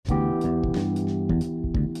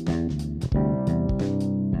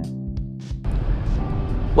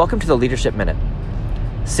Welcome to the Leadership Minute,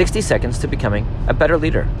 60 seconds to becoming a better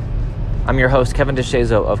leader. I'm your host, Kevin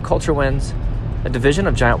DeShazo of Culture Wins, a division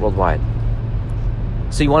of Giant Worldwide.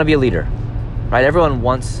 So you want to be a leader, right? Everyone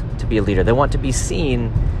wants to be a leader. They want to be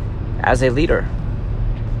seen as a leader.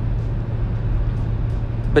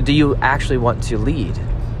 But do you actually want to lead?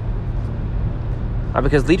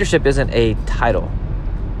 Because leadership isn't a title.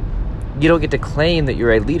 You don't get to claim that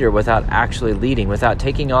you're a leader without actually leading, without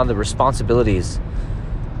taking on the responsibilities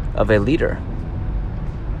of a leader.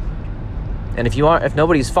 And if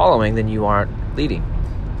nobody's following, then you aren't leading.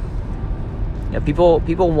 People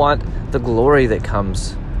want the glory that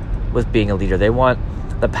comes with being a leader. They want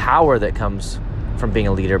the power that comes from being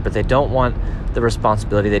a leader, but they don't want the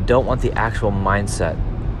responsibility. They don't want the actual mindset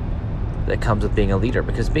that comes with being a leader,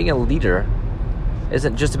 because being a leader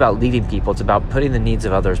isn't just about leading people. It's about putting the needs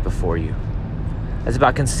of others before you. It's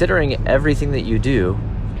about considering everything that you do,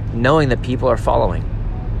 knowing that people are following.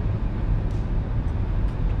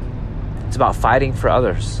 It's about fighting for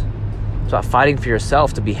others. It's about fighting for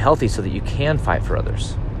yourself to be healthy so that you can fight for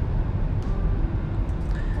others.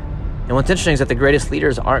 And what's interesting is that the greatest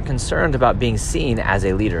leaders aren't concerned about being seen as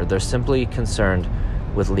a leader. They're simply concerned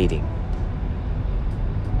with leading.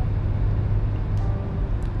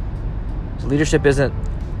 So leadership isn't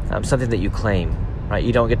something that you claim, right?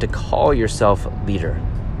 You don't get to call yourself leader.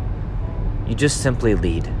 You just simply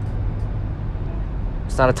lead.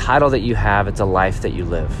 It's not a title that you have, it's a life that you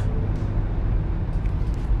live.